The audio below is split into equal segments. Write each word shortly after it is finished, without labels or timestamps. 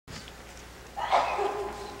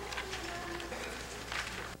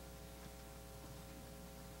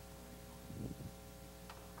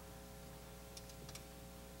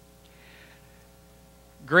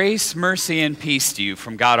Grace, mercy, and peace to you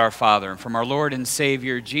from God our Father and from our Lord and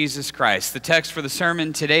Savior, Jesus Christ. The text for the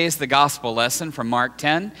sermon today is the gospel lesson from Mark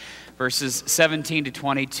 10, verses 17 to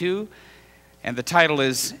 22, and the title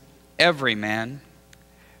is Everyman.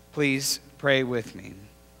 Please pray with me.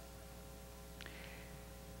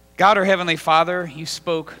 God, our Heavenly Father, you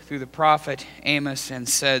spoke through the prophet Amos and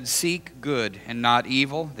said, "Seek good and not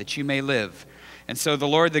evil, that you may live. And so the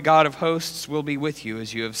Lord, the God of hosts, will be with you,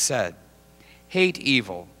 as you have said. Hate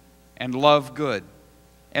evil and love good,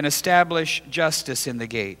 and establish justice in the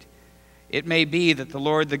gate. It may be that the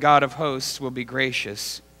Lord, the God of hosts, will be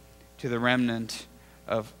gracious to the remnant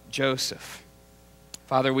of Joseph."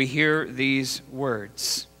 Father, we hear these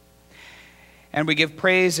words, and we give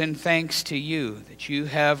praise and thanks to you that you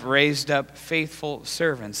have raised up faithful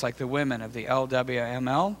servants like the women of the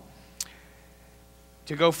LWML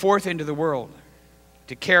to go forth into the world,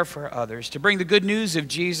 to care for others, to bring the good news of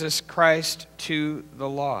Jesus Christ to the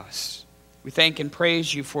lost. We thank and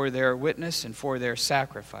praise you for their witness and for their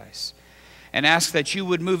sacrifice, and ask that you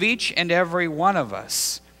would move each and every one of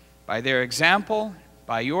us by their example,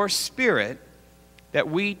 by your Spirit, that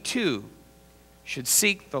we too should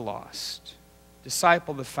seek the lost,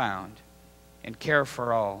 disciple the found, and care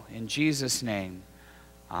for all. In Jesus' name,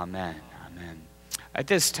 amen. Amen. At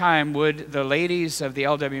this time, would the ladies of the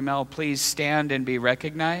LWML please stand and be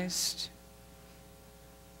recognized?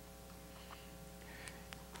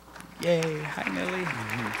 Yay. Hi, Millie.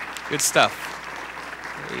 Good stuff.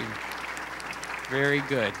 Very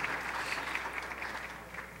good.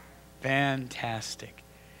 Fantastic.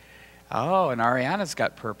 Oh, and Ariana's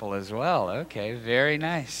got purple as well. Okay, very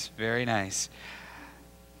nice. Very nice.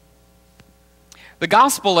 The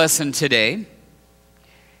gospel lesson today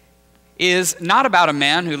is not about a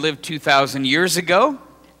man who lived 2,000 years ago.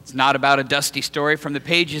 It's not about a dusty story from the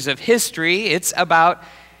pages of history. It's about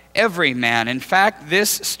every man. In fact,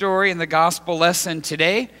 this story in the gospel lesson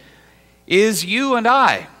today is you and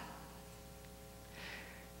I.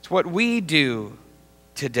 It's what we do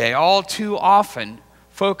today, all too often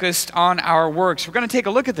focused on our works. We're going to take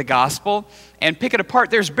a look at the gospel and pick it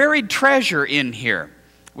apart. There's buried treasure in here.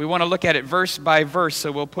 We want to look at it verse by verse,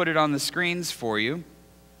 so we'll put it on the screens for you.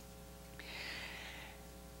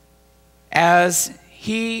 As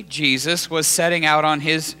he, Jesus, was setting out on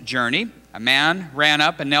his journey, a man ran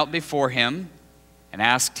up and knelt before him and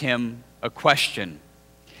asked him a question.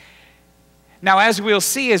 Now, as we'll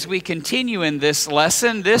see as we continue in this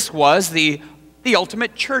lesson, this was the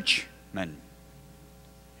ultimate churchman.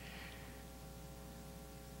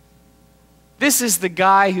 This is the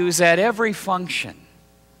guy who's at every function,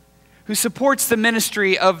 who supports the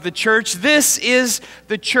ministry of the church. This is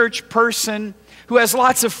the church person who has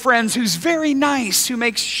lots of friends, who's very nice, who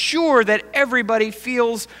makes sure that everybody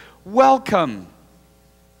feels welcome.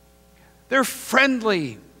 They're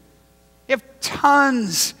friendly. They have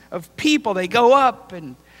tons of people they go up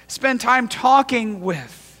and spend time talking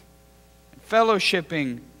with,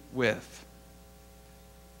 fellowshipping with.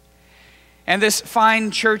 And this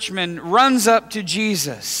fine churchman runs up to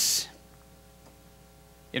Jesus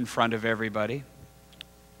in front of everybody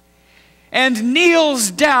and kneels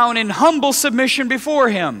down in humble submission before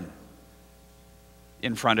him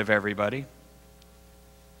in front of everybody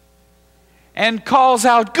and calls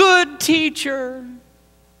out, "Good teacher,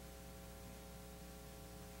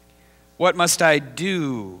 what must I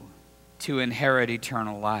do to inherit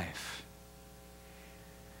eternal life?"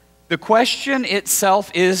 The question itself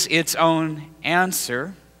is its own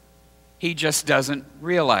answer. He just doesn't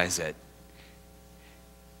realize it.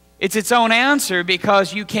 It's its own answer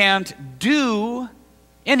because you can't do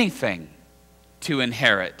anything to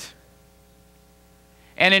inherit.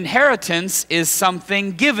 An inheritance is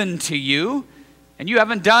something given to you, and you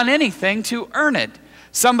haven't done anything to earn it.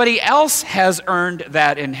 Somebody else has earned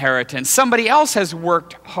that inheritance. Somebody else has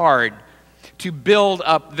worked hard to build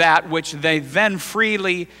up that which they then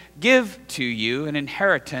freely give to you, an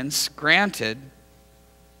inheritance granted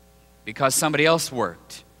because somebody else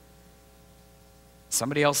worked.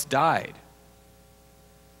 Somebody else died.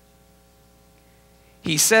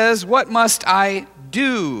 He says, "What must I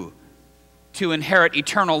do to inherit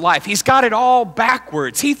eternal life?" He's got it all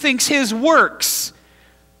backwards. He thinks his works,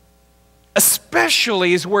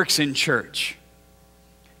 especially his works in church,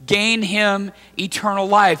 gain him eternal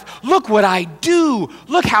life. Look what I do.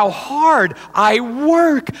 Look how hard I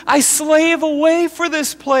work. I slave away for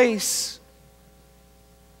this place.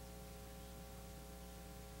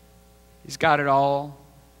 He's got it all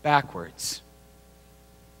backwards.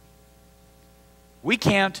 We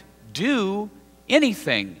can't do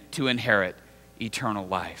anything to inherit eternal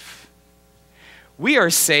life. We are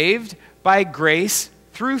saved by grace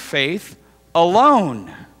through faith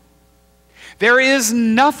alone. There is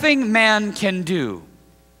nothing man can do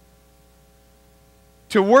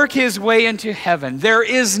to work his way into heaven. There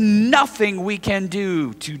is nothing we can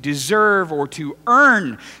do to deserve or to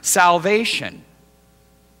earn salvation.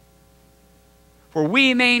 For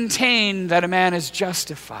we maintain that a man is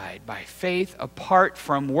justified by faith apart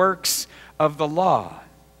from works of the law.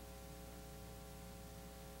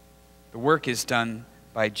 The work is done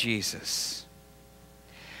by Jesus.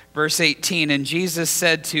 Verse 18, and Jesus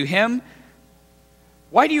said to him,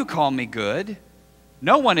 why do you call me good?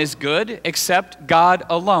 No one is good except God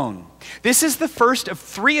alone. This is the first of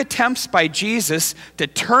 3 attempts by Jesus to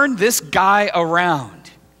turn this guy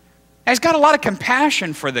around. Now, he's got a lot of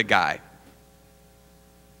compassion for the guy.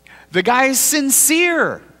 The guy is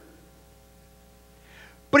sincere,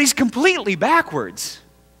 but he's completely backwards.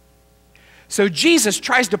 So Jesus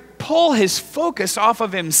tries to pull his focus off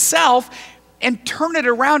of himself and turn it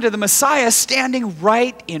around to the Messiah standing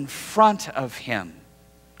right in front of him.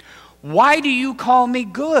 Why do you call me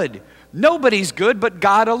good? Nobody's good but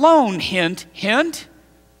God alone. Hint, hint.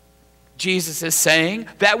 Jesus is saying,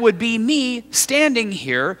 that would be me standing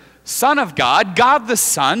here, Son of God, God the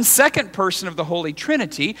Son, second person of the Holy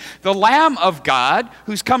Trinity, the Lamb of God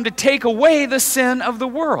who's come to take away the sin of the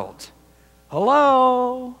world.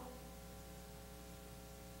 Hello?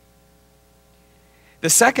 The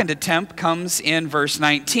second attempt comes in verse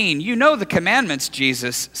 19. You know the commandments,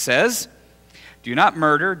 Jesus says. Do not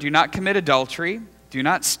murder, do not commit adultery, do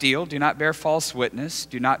not steal, do not bear false witness,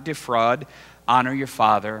 do not defraud, honor your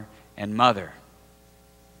father and mother.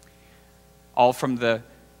 All from the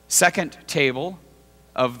second table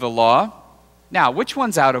of the law. Now, which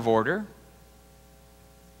one's out of order?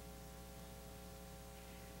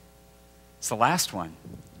 It's the last one.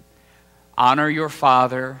 Honor your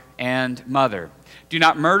father and mother. Do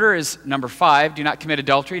not murder is number 5. Do not commit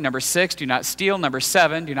adultery. Number 6. Do not steal. Number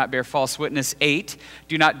 7. Do not bear false witness. 8.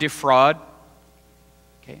 Do not defraud.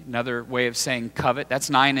 Okay, another way of saying covet. That's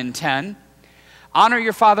 9 and 10. Honor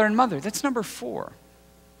your father and mother. That's number 4.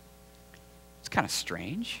 It's kind of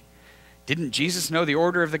strange. Didn't Jesus know the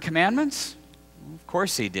order of the commandments? Well, of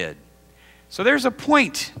course he did. So there's a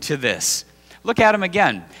point to this. Look at him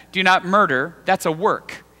again. Do not murder. That's a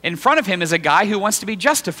work. In front of him is a guy who wants to be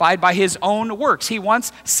justified by his own works. He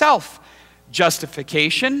wants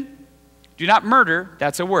self-justification. Do not murder.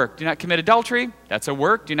 That's a work. Do not commit adultery. That's a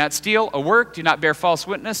work. Do not steal. A work. Do not bear false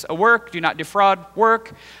witness. A work. Do not defraud.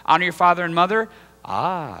 Work. Honor your father and mother.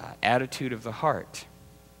 Attitude of the heart.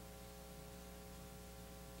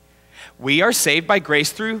 We are saved by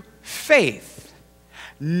grace through faith,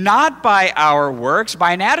 not by our works,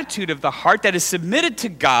 by an attitude of the heart that is submitted to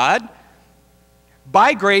God,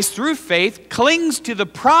 by grace through faith, clings to the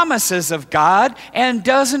promises of God, and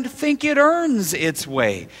doesn't think it earns its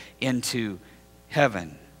way into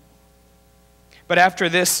heaven. But after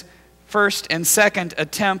this first and second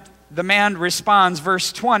attempt, the man responds,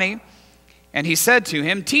 verse 20, and he said to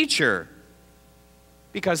him, Teacher,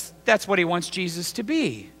 because that's what he wants Jesus to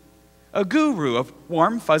be, a guru of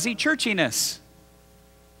warm, fuzzy churchiness.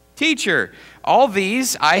 Teacher, all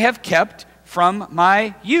these I have kept from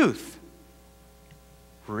my youth.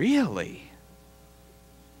 Really?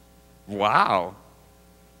 Wow.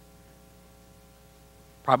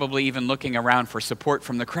 Probably even looking around for support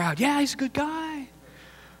from the crowd. Yeah, he's a good guy.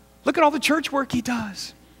 Look at all the church work he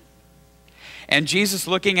does. And Jesus,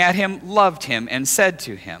 looking at him, loved him and said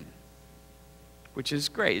to him, which is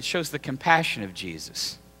great. It shows the compassion of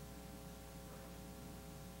Jesus.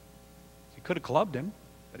 He could have clubbed him,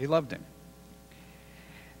 but he loved him.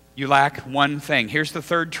 You lack one thing. Here's the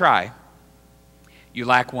third try. You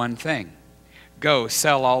lack one thing. Go,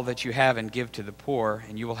 sell all that you have and give to the poor,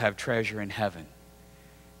 and you will have treasure in heaven.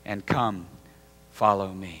 And come,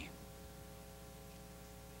 follow me.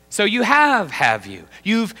 So you have you?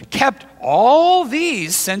 You've kept all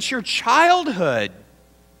these since your childhood.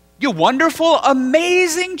 You wonderful,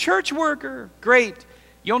 amazing church worker. Great.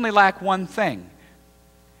 You only lack one thing.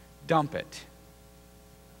 Dump it.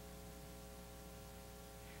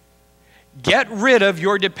 Get rid of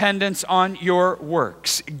your dependence on your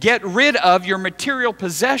works. Get rid of your material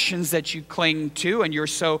possessions that you cling to and you're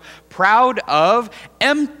so proud of.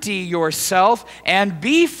 Empty yourself and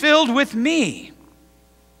be filled with me.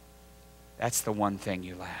 That's the one thing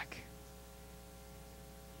you lack.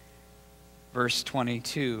 Verse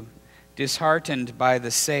 22, disheartened by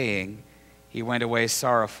the saying, he went away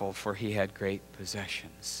sorrowful, for he had great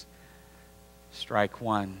possessions. Strike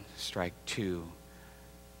one, strike two,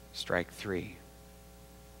 strike three.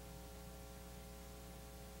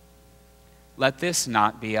 Let this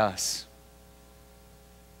not be us.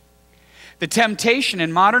 The temptation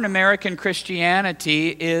in modern American Christianity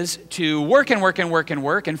is to work and work and work and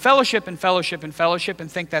work and fellowship and fellowship and fellowship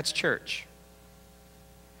and think that's church.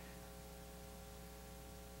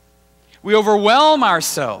 We overwhelm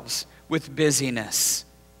ourselves with busyness.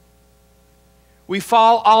 We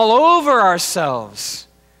fall all over ourselves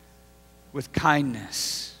with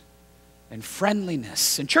kindness and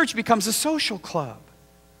friendliness. And church becomes a social club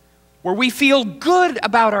where we feel good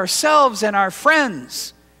about ourselves and our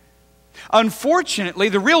friends. Unfortunately,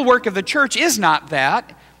 the real work of the church is not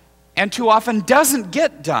that, and too often doesn't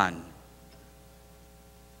get done.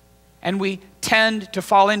 And we tend to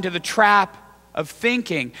fall into the trap of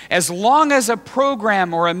thinking, as long as a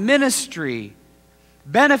program or a ministry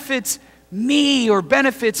benefits me or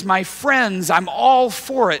benefits my friends, I'm all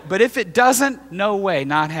for it. But if it doesn't, no way,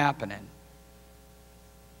 not happening.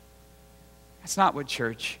 That's not what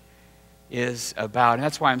church is about. And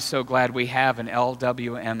that's why I'm so glad we have an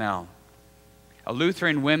LWML, a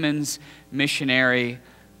Lutheran Women's Missionary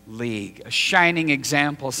League, a shining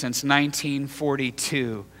example since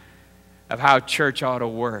 1942 of how church ought to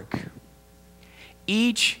work.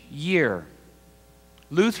 Each year,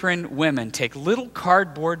 Lutheran women take little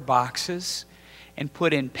cardboard boxes and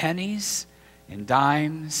put in pennies and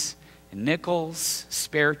dimes and nickels,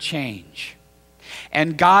 spare change.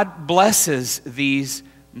 And God blesses these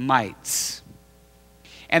mites.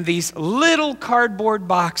 And these little cardboard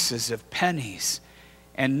boxes of pennies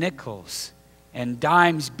and nickels and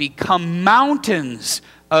dimes become mountains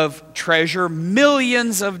of treasure,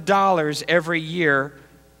 millions of dollars every year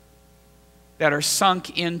that are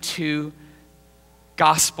sunk into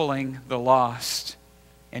gospeling the lost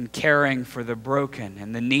and caring for the broken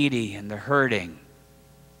and the needy and the hurting.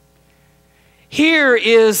 Here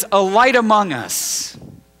is a light among us,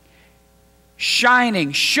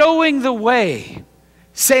 shining, showing the way,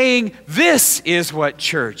 saying, this is what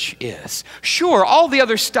church is. Sure, all the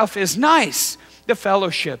other stuff is nice, the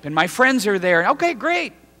fellowship, and my friends are there. Okay,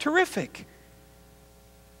 great, terrific.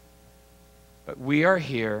 But we are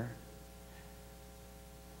here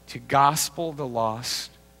to gospel the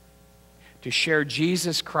lost, to share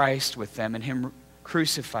Jesus Christ with them and Him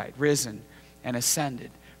crucified, risen, and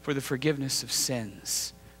ascended for the forgiveness of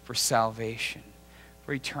sins, for salvation,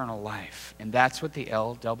 for eternal life. And that's what the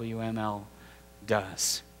LWML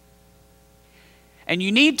does. And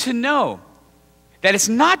you need to know that it's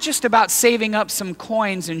not just about saving up some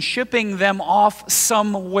coins and shipping them off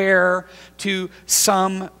somewhere to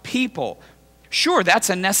some people. Sure, that's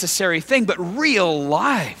a necessary thing, but real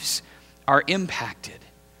lives are impacted.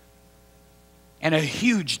 And a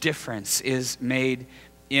huge difference is made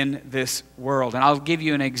in this world. And I'll give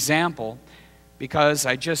you an example because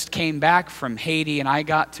I just came back from Haiti and I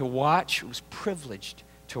got to watch, was privileged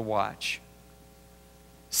to watch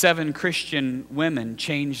 7 Christian women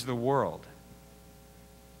change the world.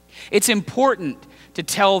 It's important to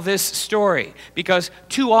tell this story because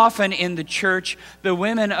too often in the church, the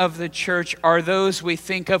women of the church are those we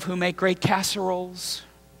think of who make great casseroles,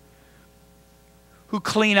 who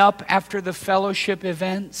clean up after the fellowship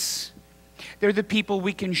events. They're the people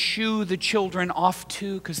we can shoo the children off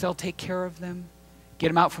to because they'll take care of them, get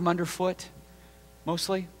them out from underfoot,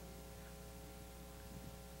 mostly.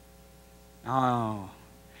 Oh,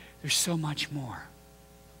 there's so much more.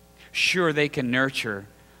 Sure, they can nurture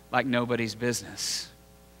like nobody's business.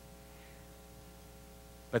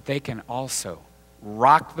 But they can also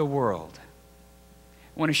rock the world.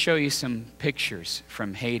 I want to show you some pictures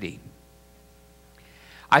from Haiti.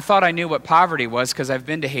 I thought I knew what poverty was because I've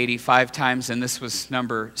been to Haiti 5 times and this was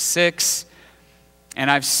number 6.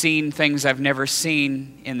 And I've seen things I've never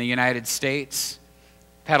seen in the United States.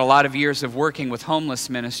 I've had a lot of years of working with homeless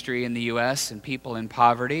ministry in the U.S. and people in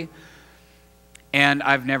poverty. And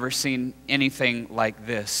I've never seen anything like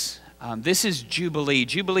this. This is Jubilee.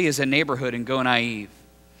 Jubilee is a neighborhood in Gonaive.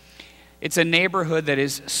 It's a neighborhood that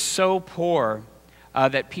is so poor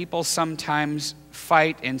that people sometimes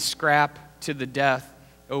fight and scrap to the death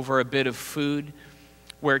over a bit of food,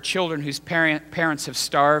 where children whose parents have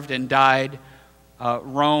starved and died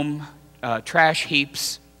roam trash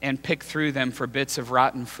heaps and pick through them for bits of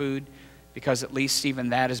rotten food, because at least even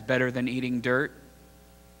that is better than eating dirt.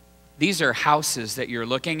 These are houses that you're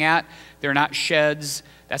looking at. They're not sheds.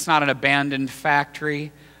 That's not an abandoned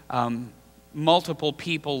factory. Multiple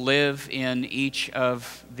people live in each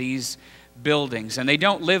of these buildings. And they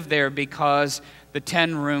don't live there because the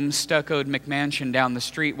 10-room stuccoed McMansion down the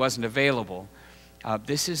street wasn't available.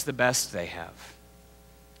 This is the best they have.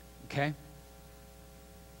 Okay?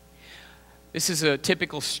 This is a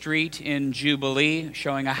typical street in Jubilee,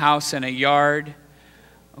 showing a house and a yard.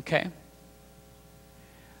 Okay?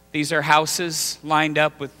 These are houses lined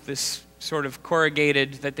up with this sort of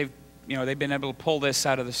corrugated, that they've been able to pull this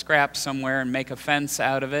out of the scrap somewhere and make a fence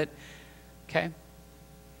out of it. Okay?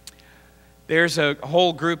 There's a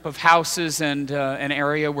whole group of houses and an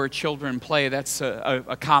area where children play. That's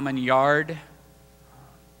a common yard.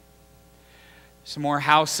 Some more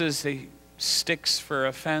houses, sticks for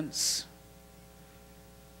a fence.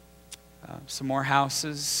 Some more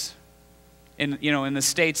houses. In the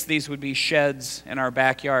States, these would be sheds in our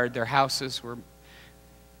backyard. They're houses where a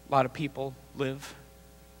lot of people live.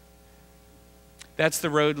 That's the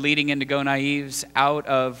road leading into Go Naives out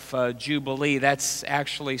of Jubilee. That's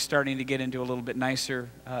actually starting to get into a little bit nicer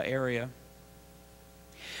area.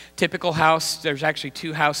 Typical house, there's actually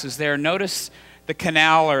two houses there. Notice the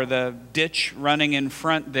canal or the ditch running in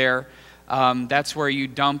front there. That's where you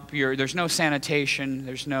dump there's no sanitation,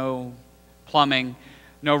 there's no plumbing,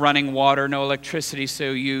 no running water, no electricity,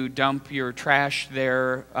 so you dump your trash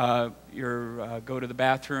there, go to the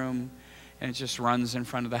bathroom, and it just runs in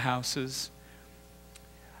front of the houses.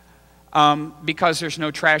 Because there's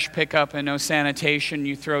no trash pickup and no sanitation,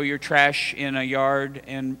 you throw your trash in a yard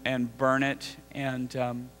and burn it, and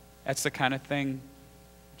that's the kind of thing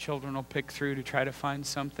children will pick through to try to find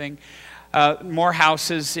something. More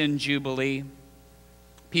houses in Jubilee,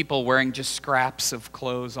 people wearing just scraps of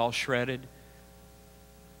clothes all shredded.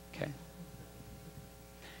 Okay.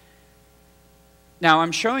 Now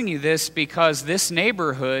I'm showing you this because this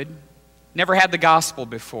neighborhood never had the gospel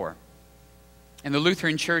before. And the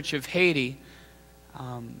Lutheran Church of Haiti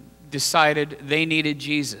decided they needed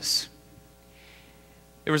Jesus.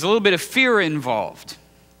 There was a little bit of fear involved,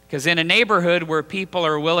 because in a neighborhood where people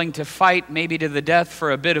are willing to fight maybe to the death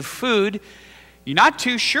for a bit of food, you're not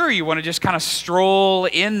too sure you want to just kind of stroll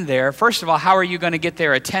in there. First of all, how are you going to get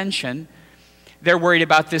their attention? They're worried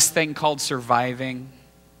about this thing called surviving,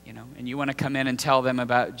 and you want to come in and tell them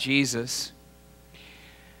about Jesus.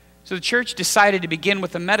 So the church decided to begin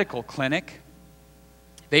with a medical clinic.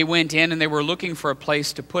 They went in and they were looking for a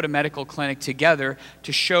place to put a medical clinic together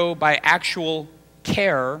to show by actual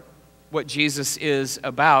care what Jesus is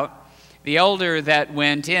about. The elder that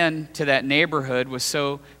went in to that neighborhood was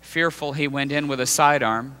so fearful he went in with a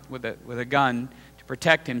sidearm, with a gun to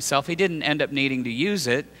protect himself. He didn't end up needing to use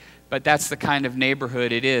it, but that's the kind of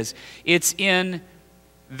neighborhood it is. It's in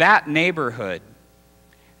that neighborhood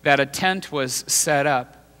that a tent was set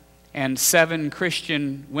up, and 7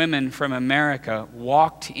 Christian women from America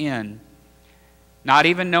walked in, not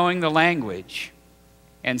even knowing the language,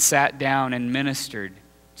 and sat down and ministered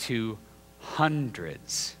to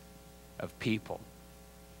hundreds of people.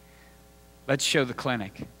 Let's show the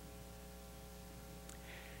clinic.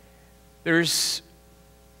 There's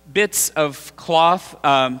bits of cloth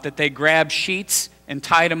that they grabbed, sheets, and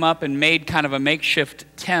tied them up and made kind of a makeshift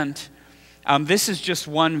tent. This is just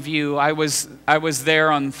one view. I was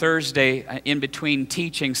there on Thursday in between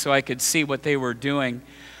teaching so I could see what they were doing.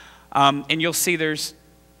 And you'll see there's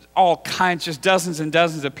all kinds, just dozens and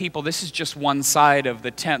dozens of people. This is just one side of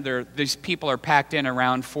the tent. These people are packed in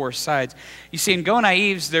around 4 sides. You see, in Go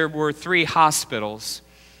Naives, there were 3 hospitals.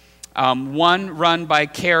 One run by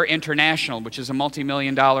Care International, which is a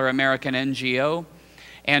multi-million-dollar American NGO,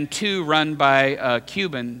 and 2 run by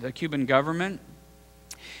the Cuban government.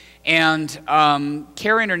 And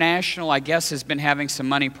Care International, I guess, has been having some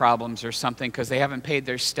money problems or something because they haven't paid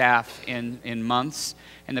their staff in months.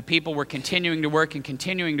 And the people were continuing to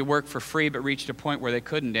work for free, but reached a point where they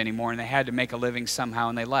couldn't anymore, and they had to make a living somehow,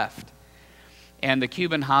 and they left. And the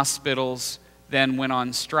Cuban hospitals then went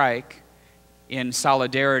on strike in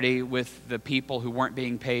solidarity with the people who weren't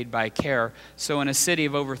being paid by Care. So in a city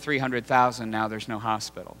of over 300,000 now, there's no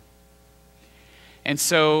hospital. And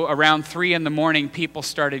so around 3 in the morning, people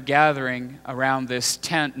started gathering around this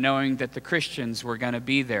tent knowing that the Christians were going to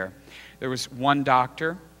be there. There was 1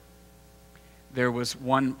 doctor, there was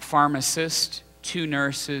 1 pharmacist, 2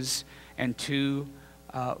 nurses, and 2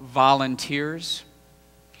 volunteers.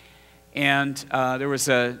 And there was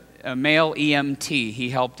a male EMT. He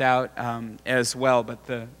helped out as well, but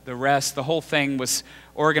the rest, the whole thing was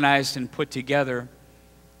organized and put together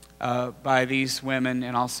by these women,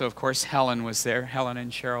 and also, of course, Helen was there. Helen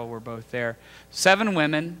and Cheryl were both there. 7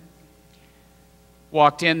 women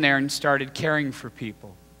walked in there and started caring for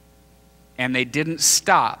people. And they didn't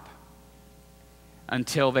stop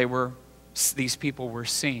until these people were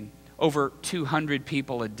seen. Over 200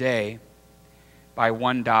 people a day by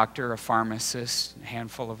 1 doctor, a pharmacist, a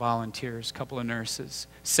handful of volunteers, a couple of nurses.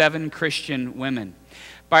 7 Christian women.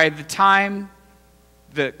 By the time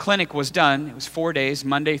the clinic was done, it was 4 days,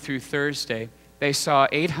 Monday through Thursday, they saw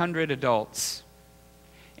 800 adults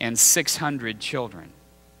and 600 children.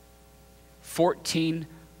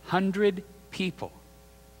 1,400 people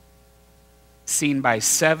seen by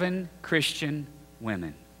 7 Christian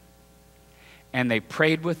women. And they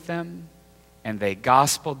prayed with them, and they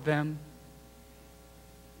gospeled them,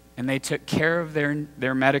 and they took care of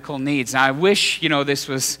their medical needs. Now, I wish, this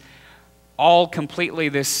was all completely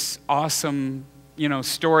this awesome,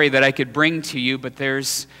 story that I could bring to you, but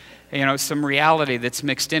there's, some reality that's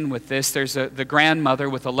mixed in with this. There's the grandmother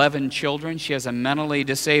with 11 children. She has a mentally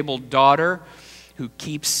disabled daughter who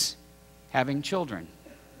keeps having children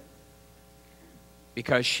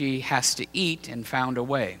because she has to eat and found a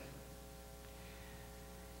way.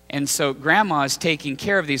 And so grandma is taking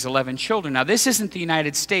care of these 11 children. Now, this isn't the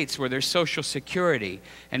United States where there's Social Security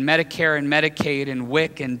and Medicare and Medicaid and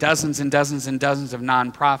WIC and dozens and dozens and dozens of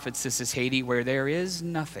nonprofits. This is Haiti where there is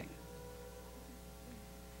nothing.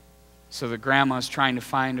 So the grandma is trying to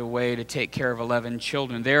find a way to take care of 11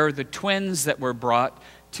 children. There are the twins that were brought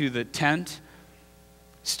to the tent,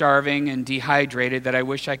 starving and dehydrated, that I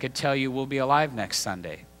wish I could tell you will be alive next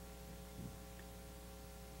Sunday.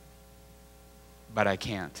 But I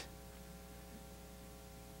can't.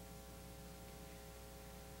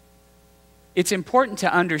 It's important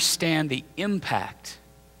to understand the impact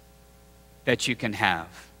that you can have.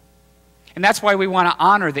 And that's why we want to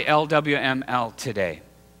honor the LWML today.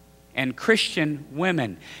 And Christian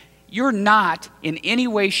women. You're not in any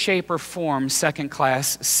way, shape, or form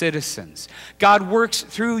second-class citizens. God works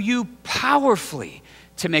through you powerfully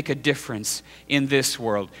to make a difference in this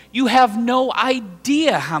world. You have no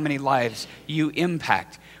idea how many lives you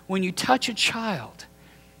impact when you touch a child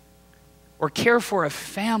or care for a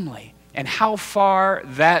family, and how far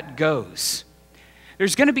that goes.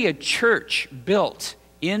 There's going to be a church built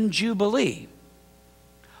in Jubilee,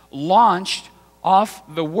 launched off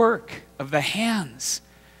the work of the hands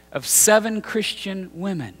of 7 Christian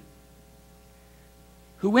women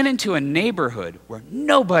who went into a neighborhood where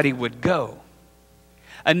nobody would go.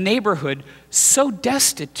 A neighborhood so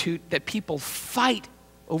destitute that people fight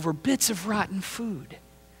over bits of rotten food.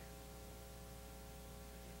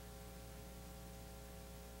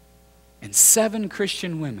 And 7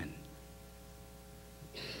 Christian women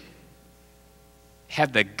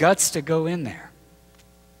had the guts to go in there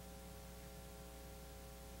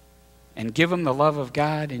and give them the love of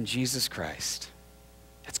God in Jesus Christ.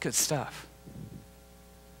 That's good stuff.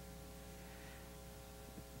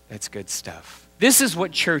 That's good stuff. This is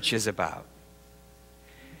what church is about.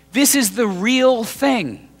 This is the real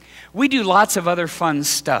thing. We do lots of other fun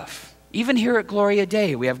stuff. Even here at Gloria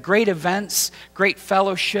Day, we have great events, great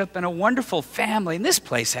fellowship, and a wonderful family. And this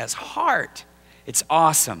place has heart. It's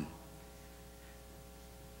awesome.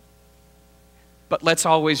 But let's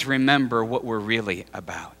always remember what we're really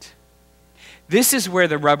about. This is where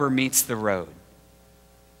the rubber meets the road.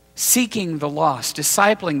 Seeking the lost,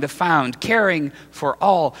 discipling the found, caring for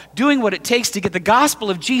all, doing what it takes to get the gospel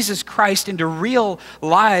of Jesus Christ into real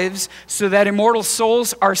lives so that immortal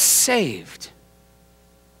souls are saved.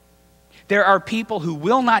 There are people who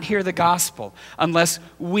will not hear the gospel unless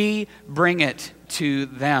we bring it to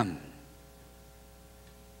them.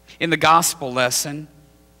 In the gospel lesson,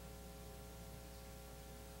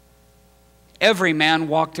 Everyman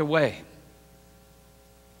walked away.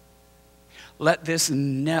 Let this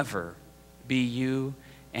never be you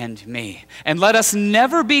and me. And let us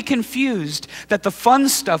never be confused that the fun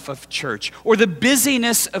stuff of church or the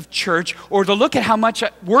busyness of church or the look at how much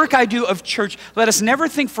work I do of church, let us never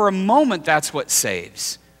think for a moment that's what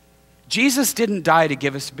saves. Jesus didn't die to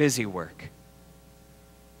give us busy work.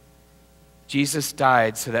 Jesus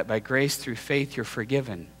died so that by grace through faith you're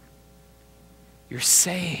forgiven. You're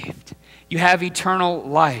saved. You have eternal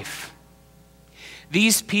life.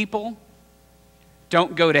 These people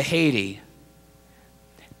don't go to Haiti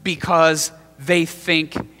because they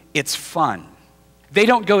think it's fun. They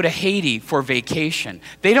don't go to Haiti for vacation.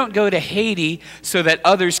 They don't go to Haiti so that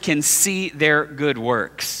others can see their good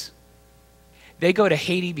works. They go to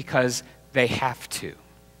Haiti because they have to.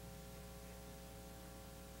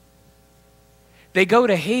 They go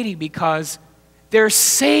to Haiti because they're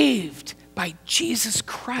saved by Jesus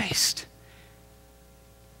Christ,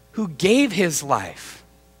 who gave his life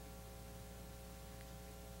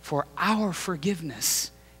for our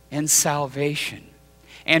forgiveness and salvation,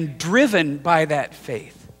 and driven by that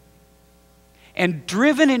faith, and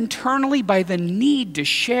driven internally by the need to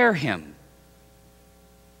share him.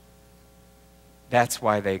 That's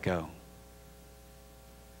why they go.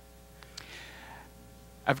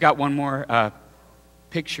 I've got one more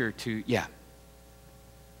picture to,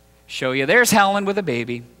 show you. There's Helen with a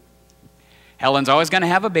baby. Helen's always going to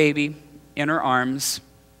have a baby in her arms,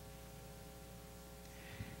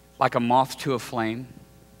 like a moth to a flame.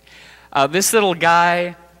 This little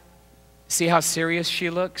guy, see how serious she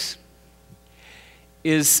looks?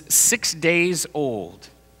 is 6 days old,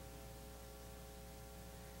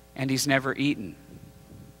 and he's never eaten.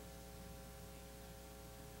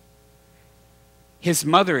 His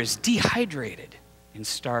mother is dehydrated and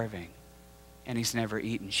starving, and he's never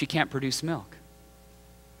eaten. She can't produce milk.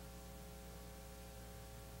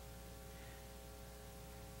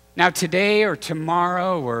 Now, today or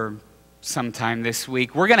tomorrow or sometime this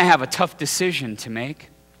week, we're going to have a tough decision to make,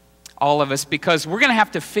 all of us, because we're going to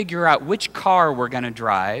have to figure out which car we're going to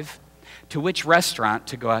drive to which restaurant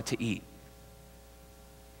to go out to eat.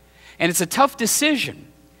 And it's a tough decision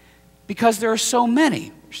because there are so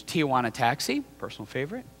many. There's Tijuana Taxi, personal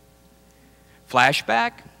favorite.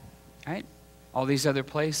 Flashback, right? All these other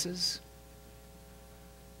places.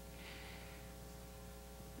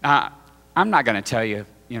 I'm not going to tell you,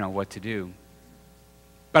 what to do.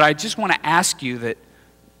 But I just want to ask you that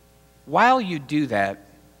while you do that,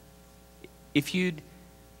 if you'd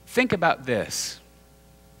think about this.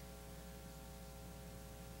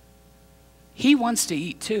 He wants to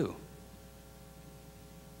eat too.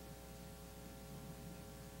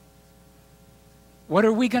 What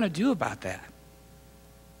are we going to do about that?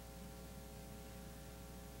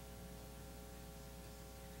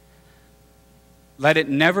 Let it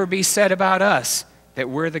never be said about us that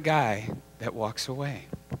we're the guy that walks away.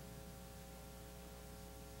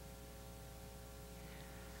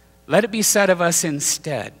 Let it be said of us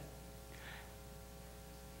instead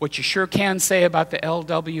what you sure can say about the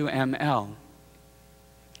LWML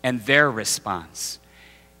and their response.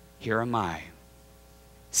 Here am I.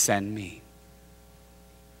 Send me.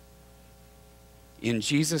 In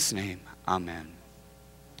Jesus' name, amen.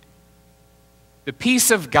 The peace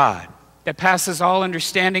of God that passes all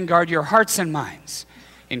understanding guard your hearts and minds.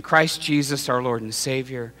 In Christ Jesus our Lord and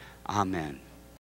Savior, amen.